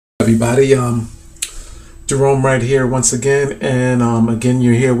Everybody, Jerome Wright here once again, and again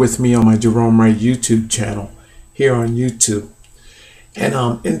you're here with me on my Jerome Wright YouTube channel here on YouTube.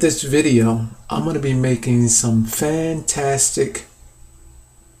 And in this video I'm going to be making some fantastic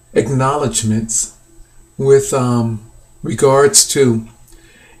acknowledgments with regards to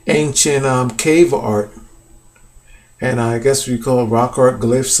ancient cave art, and I guess we call rock art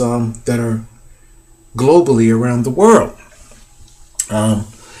glyphs that are globally around the world.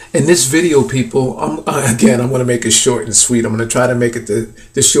 In this video, people, I'm going to make it short and sweet. I'm going to try to make it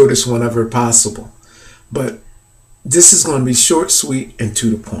the shortest one ever possible. But this is going to be short, sweet, and to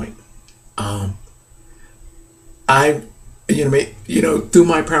the point. Through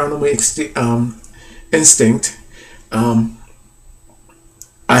my paranormal instinct, I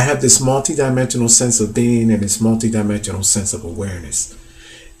have this multidimensional sense of being and this multidimensional sense of awareness.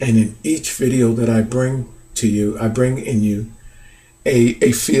 And in each video that I bring to you, I bring in you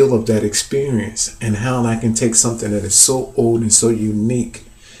a feel of that experience and how I can take something that is so old and so unique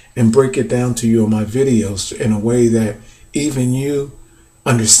and break it down to you in my videos in a way that even you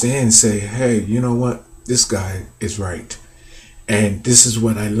understand, say, hey, you know what, this guy is right. And this is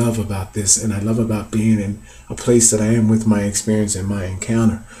what I love about this, and I love about being in a place that I am with my experience and my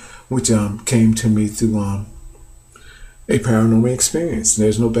encounter, which came to me through a paranormal experience.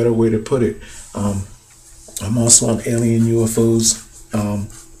 There's no better way to put it. I'm also on alien UFOs.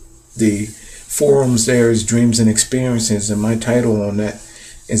 The forums there is Dreams and Experiences, and my title on that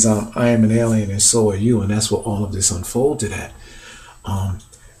is I am an alien and so are you, and that's what all of this unfolded at.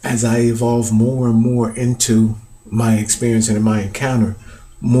 As I evolve more and more into my experience and in my encounter,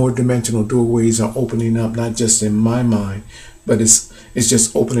 more dimensional doorways are opening up, not just in my mind, but it's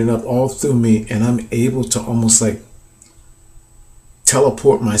just opening up all through me, and I'm able to almost like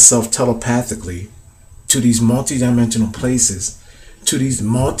teleport myself telepathically to these multidimensional places, to these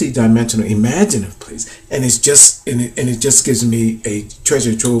multidimensional imaginative places, and it just gives me a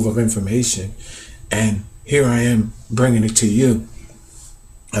treasure trove of information, and here I am bringing it to you,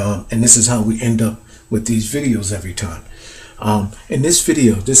 and this is how we end up with these videos every time. In this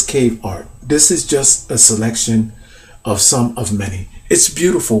video, this cave art, this is just a selection of some of many. It's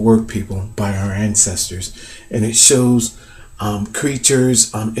beautiful work, people, by our ancestors, and it shows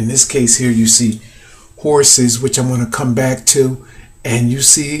creatures. In this case here, you see horses, which I'm going to come back to, and you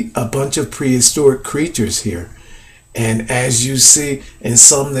see a bunch of prehistoric creatures here. And as you see, in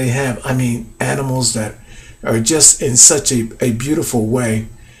some they have, animals that are just in such a beautiful way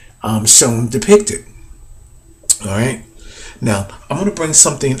shown, depicted. All right. Now, I'm going to bring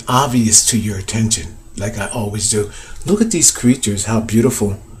something obvious to your attention, like I always do. Look at these creatures, how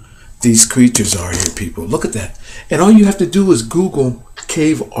beautiful these creatures are here, people. Look at that. And all you have to do is Google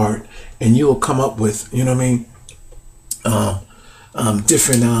cave art, and you'll come up with,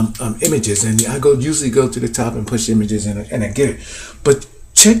 different images. And I usually go to the top and push images, and I get it. But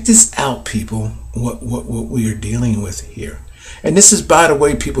check this out, people, what we are dealing with here. And this is, by the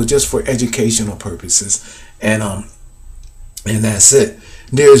way, people, just for educational purposes. And that's it.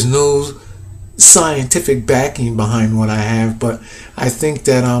 There's no scientific backing behind what I have, but I think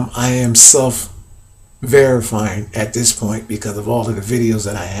that I am self-verifying at this point because of all of the videos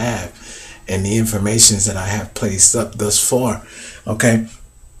that I have and the information that I have placed up thus far. Okay,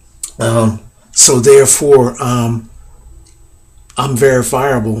 so therefore I'm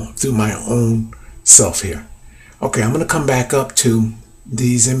verifiable through my own self here. Okay, I'm going to come back up to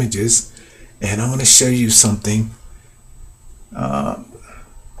these images, and I'm going to show you something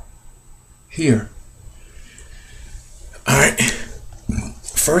here. All right,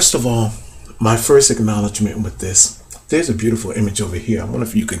 first of all, my first acknowledgement with this, there's a beautiful image over here. I wonder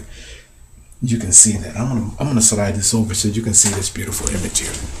if you can see that. I'm gonna slide this over so you can see this beautiful image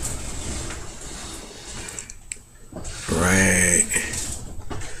here. Right,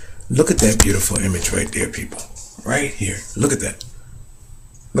 look at that beautiful image right there, people. Right here, look at that.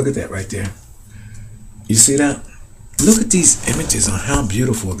 Look at that right there. You see that? Look at these images on how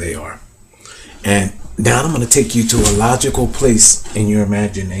beautiful they are. And now I'm going to take you to a logical place in your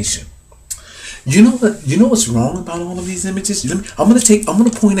imagination. You know what's wrong about all of these images? I'm going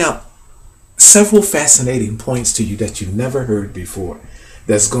to point out several fascinating points to you that you've never heard before.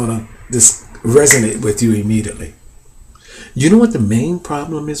 That's going to just resonate with you immediately. You know what the main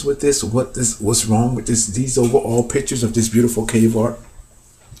problem is with this? What's wrong with this? These overall pictures of this beautiful cave art.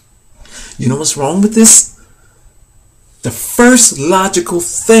 You know what's wrong with this? The first logical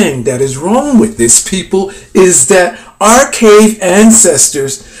thing that is wrong with this, people, is that our cave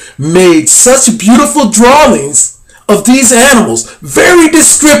ancestors made such beautiful drawings of these animals, very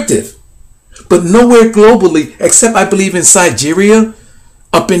descriptive, but nowhere globally, except I believe in Siberia,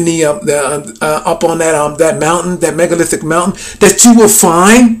 up in the up on that mountain, that megalithic mountain, that you will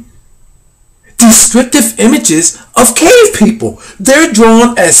find descriptive images of cave people. They're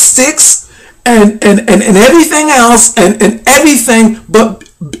drawn as sticks and everything else and everything but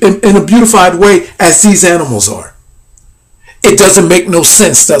in a beautified way as these animals are. It doesn't make no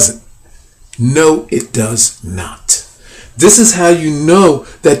sense, does it? No, it does not. This is how you know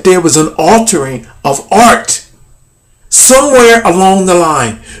that there was an altering of art somewhere along the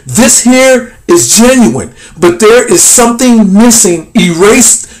line. This here is genuine, but there is something missing,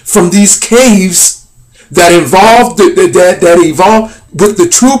 erased from these caves that evolved with the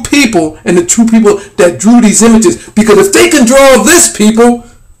true people and the true people that drew these images. Because if they can draw this, people,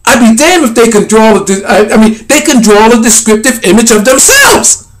 I'd be damned if they can draw they can draw a descriptive image of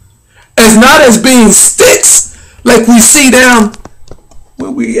themselves, as not as being sticks like we see down where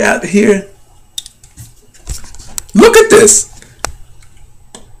we at here. Look at this.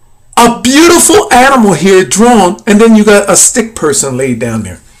 A beautiful animal here drawn, and then you got a stick person laid down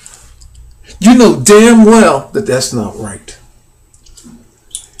there. You know damn well that that's not right.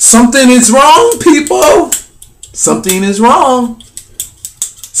 Something is wrong, people. Something is wrong.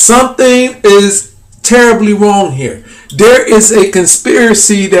 Something is terribly wrong here. There is a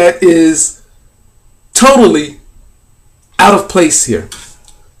conspiracy that is totally out of place here.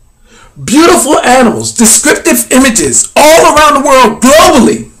 Beautiful animals, descriptive images all around the world,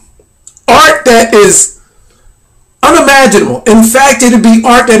 globally. Art that is unimaginable. In fact, it'd be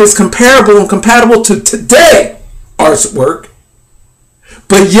art that is comparable and compatible to today artwork.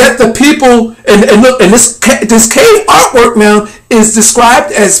 But yet the people, and look, and this cave artwork now is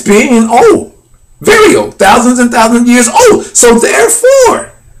described as being old, very old, thousands and thousands of years old. So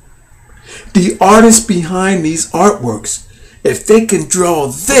therefore, the artists behind these artworks, if they can draw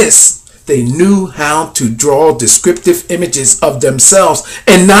this, they knew how to draw descriptive images of themselves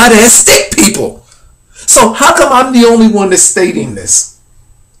and not as stick people. So how come I'm the only one that's stating this?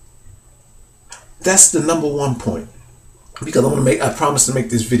 That's the number one point. Because I promise to make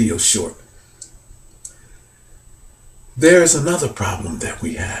this video short. There is another problem that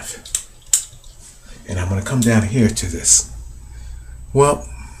we have. And I'm going to come down here to this. Well,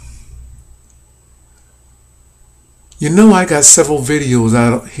 you know, I got several videos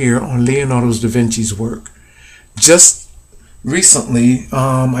out here on Leonardo da Vinci's work. Just recently,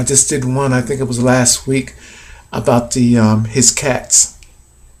 I just did one, I think it was last week, about the his cats.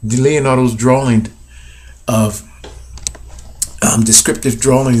 Leonardo's drawing of descriptive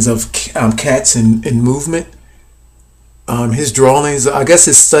drawings of cats in movement. His drawings, I guess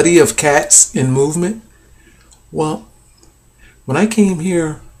his study of cats in movement. Well, when I came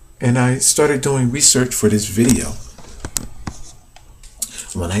here and I started doing research for this video,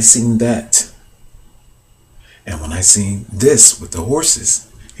 when I seen that, and when I seen this with the horses,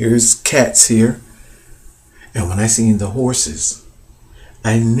 here's cats here, and when I seen the horses,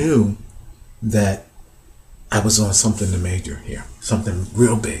 I knew that I was on something major here, something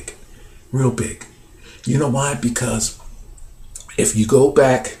real big, real big. You know why? Because if you go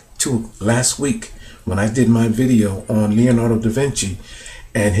back to last week when I did my video on Leonardo da Vinci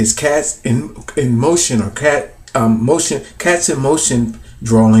and his cats in motion, or cats in motion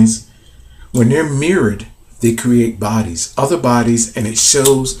drawings, when they're mirrored, they create bodies, other bodies, and it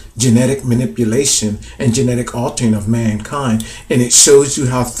shows genetic manipulation and genetic altering of mankind. And it shows you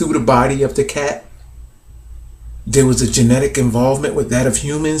how through the body of the cat, there was a genetic involvement with that of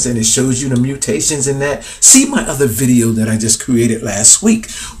humans, and it shows you the mutations in that. See my other video that I just created last week.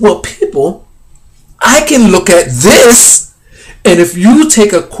 Well, people, I can look at this, and if you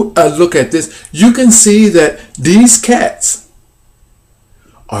take a look at this, you can see that these cats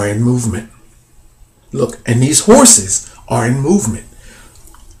are in movement. Look, and these horses are in movement.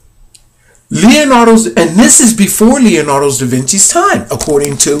 And this is before Leonardo da Vinci's time,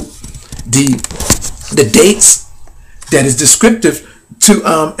 according to the dates that is descriptive to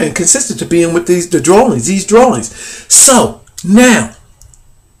and consistent to being with these drawings. So now,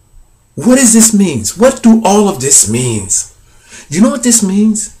 what does this mean? What do all of this means? You know what this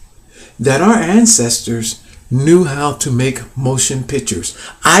means? That our ancestors knew how to make motion pictures.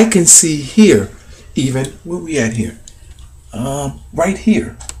 I can see here, even where we at here, right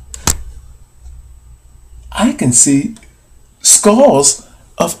here, I can see skulls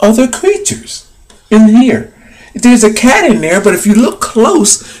of other creatures in here. There's a cat in there, but if you look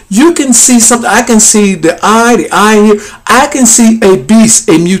close, you can see something. I can see the eye here. I can see a beast,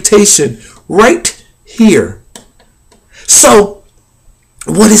 a mutation right here. So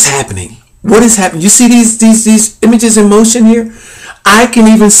what is happening? What is happening? You see these images in motion here? I can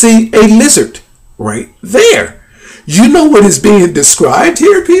even see a lizard right there. You know what is being described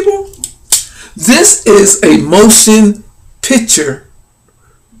here, people? This is a motion picture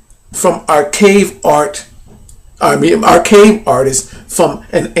from our cave artists from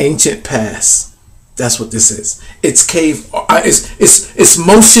an ancient past. That's what this is. It's it's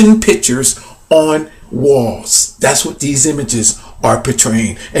motion pictures on walls. That's what these images are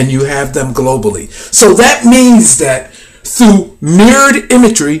portraying, and you have them globally. So that means that through mirrored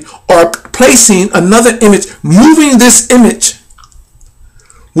imagery or placing another image, moving this image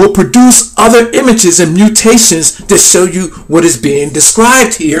will produce other images and mutations that show you what is being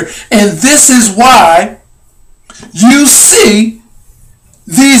described here. And this is why you see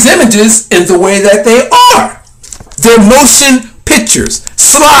these images in the way that they are. They're motion pictures,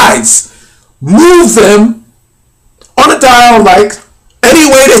 slides. Move them on a dial like any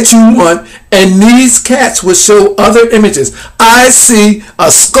way that you want, and these cats will show other images. I see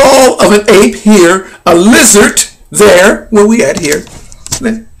a skull of an ape here, a lizard there, where we at here.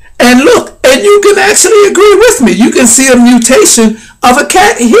 And look, and you can actually agree with me. You can see a mutation of a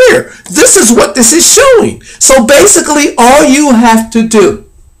cat here. This is what this is showing. So basically, all you have to do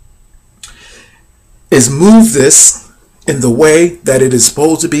is move this in the way that it is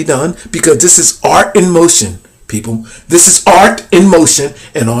supposed to be done, because this is art in motion, people. This is art in motion,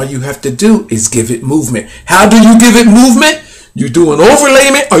 and all you have to do is give it movement. How do you give it movement? You do an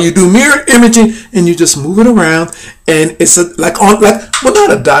overlayment or you do mirror imaging, and you just move it around, and it's well,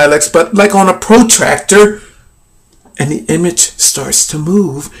 not a dialect, but like on a protractor, and the image starts to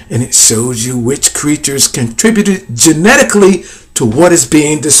move, and it shows you which creatures contributed genetically to what is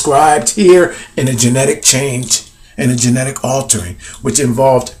being described here in a genetic change and a genetic altering, which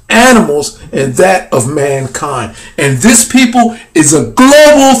involved animals and that of mankind. And this, people, is a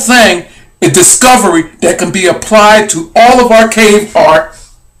global thing, a discovery that can be applied to all of our cave art.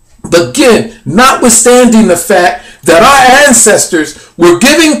 But again, notwithstanding the fact that our ancestors were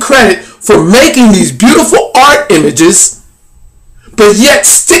giving credit for making these beautiful art images, but yet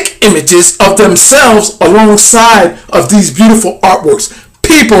stick images of themselves alongside of these beautiful artworks.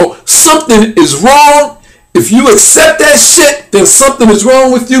 People, something is wrong. If you accept that shit, then something is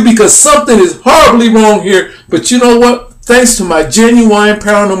wrong with you, because something is horribly wrong here. But you know what? Thanks to my genuine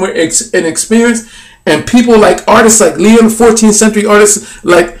paranormal experience and people like artists like 14th century artists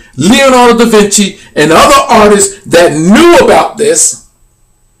like Leonardo Davinci and other artists that knew about this,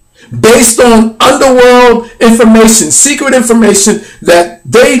 based on underworld information, secret information that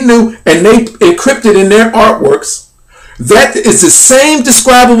they knew and they encrypted in their artworks, that is the same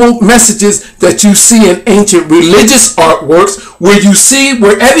describable messages that you see in ancient religious artworks, where you see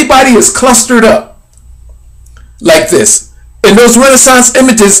where everybody is clustered up like this. And those Renaissance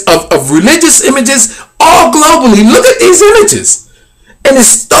images of religious images all globally. Look at these images. And it's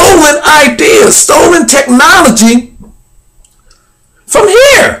stolen ideas, stolen technology from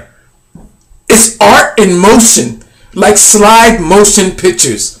here. It's art in motion, like slide motion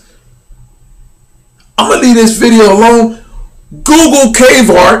pictures. I'm going to leave this video alone. Google cave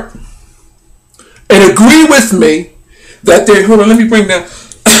art and agree with me that there, hold on, let me bring that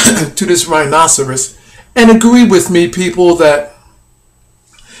to this rhinoceros, and agree with me, people, that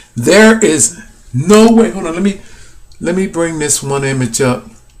there is no way, hold on, let me bring this one image up.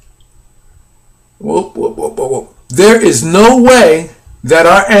 Whoa, whoa, whoa, whoa, whoa. There is no way that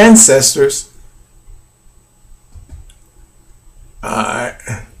our ancestors,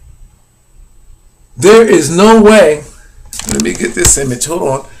 there is no way, let me get this image, hold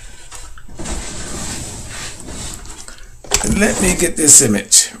on. Let me get this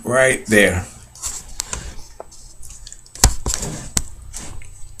image right there.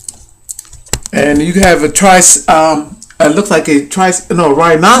 And you have a it looks like a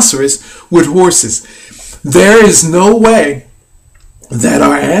rhinoceros with horses. There is no way that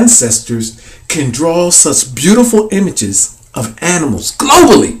our ancestors can draw such beautiful images of animals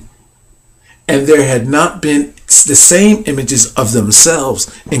globally, and there had not been the same images of themselves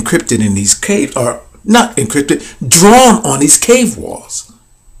encrypted in these caves, or not encrypted, drawn on these cave walls.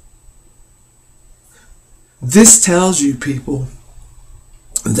 This tells you, people,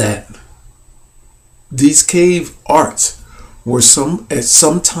 that these cave arts were at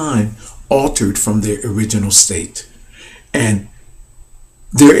some time altered from their original state. And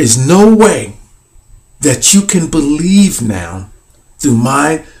there is no way that you can believe now, through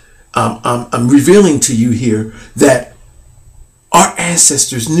my I'm revealing to you here, that our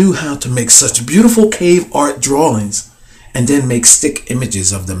ancestors knew how to make such beautiful cave art drawings and then make stick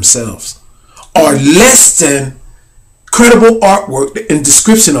images of themselves, or less than credible artwork and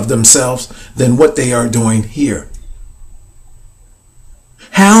description of themselves than what they are doing here.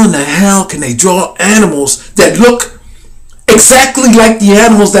 How in the hell can they draw animals that look exactly like the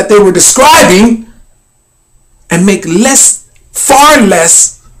animals that they were describing and make far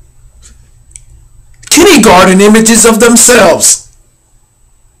less kindergarten images of themselves.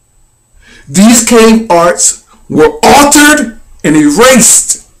 These cave arts were altered and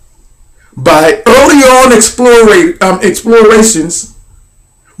erased by early on explorations,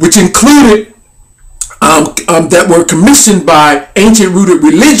 which included that were commissioned by ancient rooted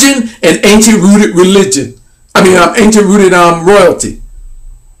religion and ancient rooted royalty.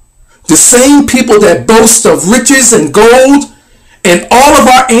 The same people that boast of riches and gold and all of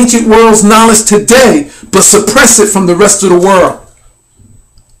our ancient world's knowledge today, but suppress it from the rest of the world.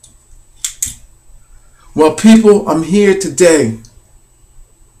 Well, people, I'm here today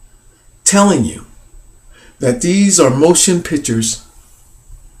telling you that these are motion pictures,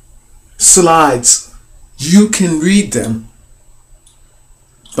 slides. You can read them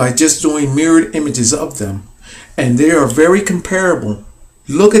by just doing mirrored images of them, and they are very comparable.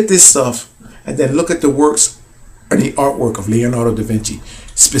 Look at this stuff and then look at the works and the artwork of Leonardo da Vinci,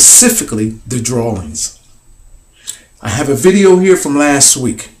 specifically the drawings. I have a video here from last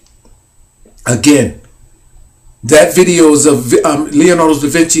week. Again, that video is of Leonardo da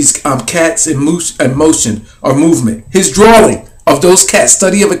Vinci's cats in motion or movement. His drawing of those cats,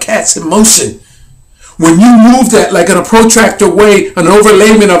 study of a cat's in motion. When you move that like in a protractor way, an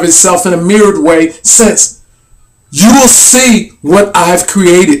overlayment of itself in a mirrored way, sense, you will see what I've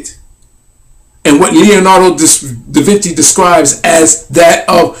created and what Leonardo da Vinci describes as that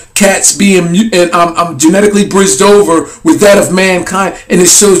of cats being genetically bridged over with that of mankind. And it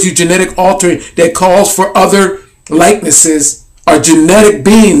shows you genetic altering that calls for other likenesses or genetic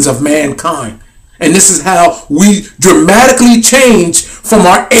beings of mankind. And this is how we dramatically change from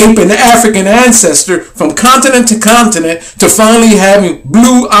our ape and African ancestor, from continent to continent, to finally having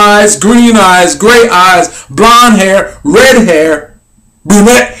blue eyes, green eyes, gray eyes, blonde hair, red hair,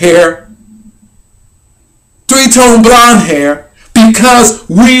 brunette hair, three-tone blonde hair, because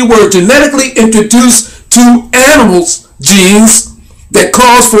we were genetically introduced to animals' genes that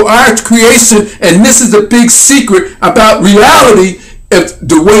calls for our creation. And this is the big secret about reality,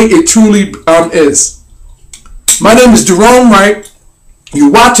 the way it truly is. My name is Jerome Wright.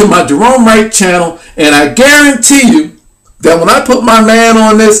 You're watching my Jerome Wright channel, and I guarantee you that when I put my man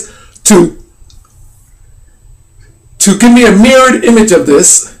on this to give me a mirrored image of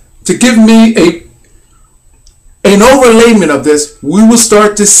this, to give me an overlayment of this, we will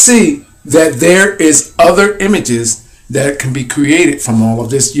start to see that there is other images that can be created from all of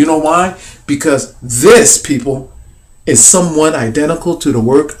this. You know why? Because this, people, is somewhat identical to the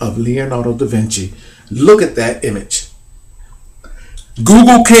work of Leonardo da Vinci. Look at that image.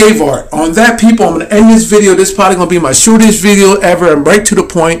 Google cave art. On that, people, I'm going to end this video. This is probably going to be my shortest video ever. I'm right to the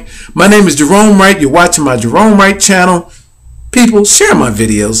point. My name is Jerome Wright. You're watching my Jerome Wright channel. People, share my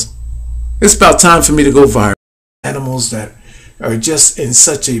videos. It's about time for me to go viral. Animals that are just in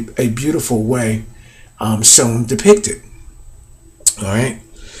such a beautiful way shown, depicted. All right.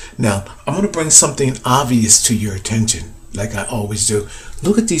 Now, I'm going to bring something obvious to your attention, like I always do.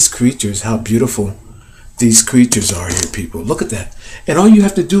 Look at these creatures, how beautiful these creatures are here, people. Look at that. And all you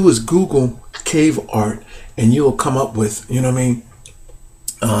have to do is Google cave art, and you'll come up with, you know what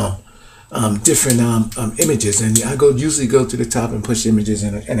I mean, different images. And I usually go to the top and push images,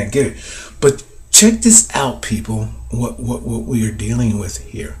 and I get it. But check this out, people, what we are dealing with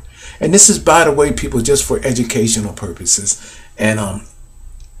here. And this is, by the way, people, just for educational purposes. And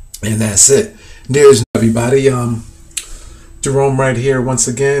that's it. There's everybody. Jerome Wright here once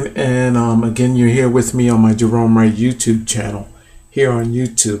again. And again, you're here with me on my Jerome Wright YouTube channel here on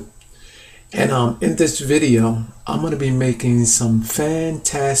YouTube. And in this video, I'm going to be making some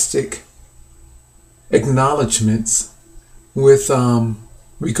fantastic acknowledgments with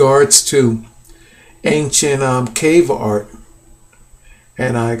regards to ancient cave art,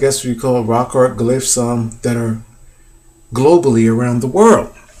 and I guess we call it rock art glyphs that are globally around the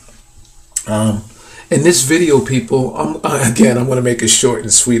world. In this video, people, again, I'm going to make it short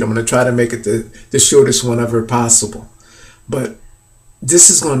and sweet. I'm going to try to make it the shortest one ever possible. But this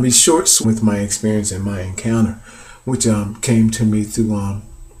is going to be short with my experience and my encounter, which came to me through a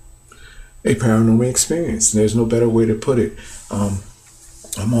paranormal experience. There's no better way to put it.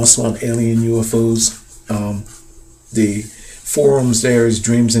 I'm also on alien UFOs. The forums there is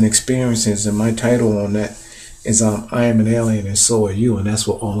Dreams and Experiences, and my title on that is I am an alien and so are you, and that's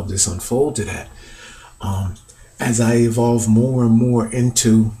what all of this unfolded at. As I evolve more and more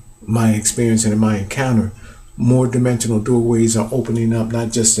into my experience and in my encounter, more dimensional doorways are opening up,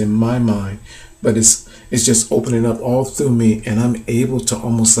 not just in my mind, but it's just opening up all through me, and I'm able to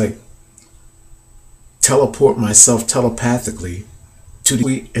almost like teleport myself telepathically to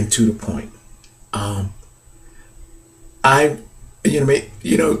the and to the point. I,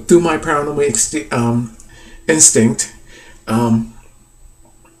 through my paranormal instinct,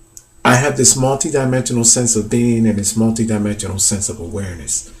 I have this multidimensional sense of being and this multidimensional sense of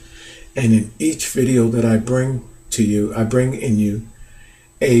awareness. And in each video that I bring to you, I bring in you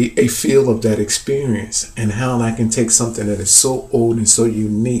a feel of that experience and how I can take something that is so old and so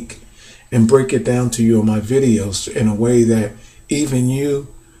unique and break it down to you in my videos in a way that even you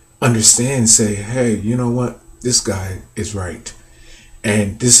understand, say, hey, you know what? This guy is right.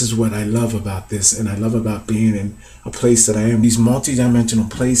 And this is what I love about this. And I love about being in a place that I am, these multidimensional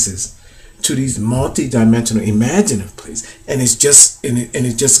places to these multidimensional imaginative places. And it's just, and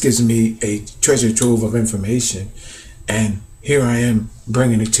it just gives me a treasure trove of information. And here I am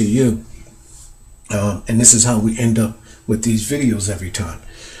bringing it to you. And this is how we end up with these videos every time.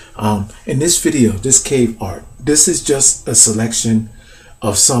 In this video, this cave art, this is just a selection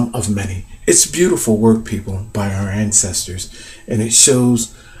of some of many. It's beautiful work, people, by our ancestors. And it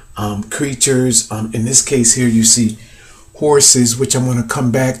shows creatures. In this case here, you see horses, which I'm going to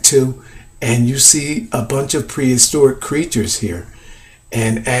come back to. And you see a bunch of prehistoric creatures here.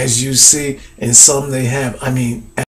 And as you see, in some they have,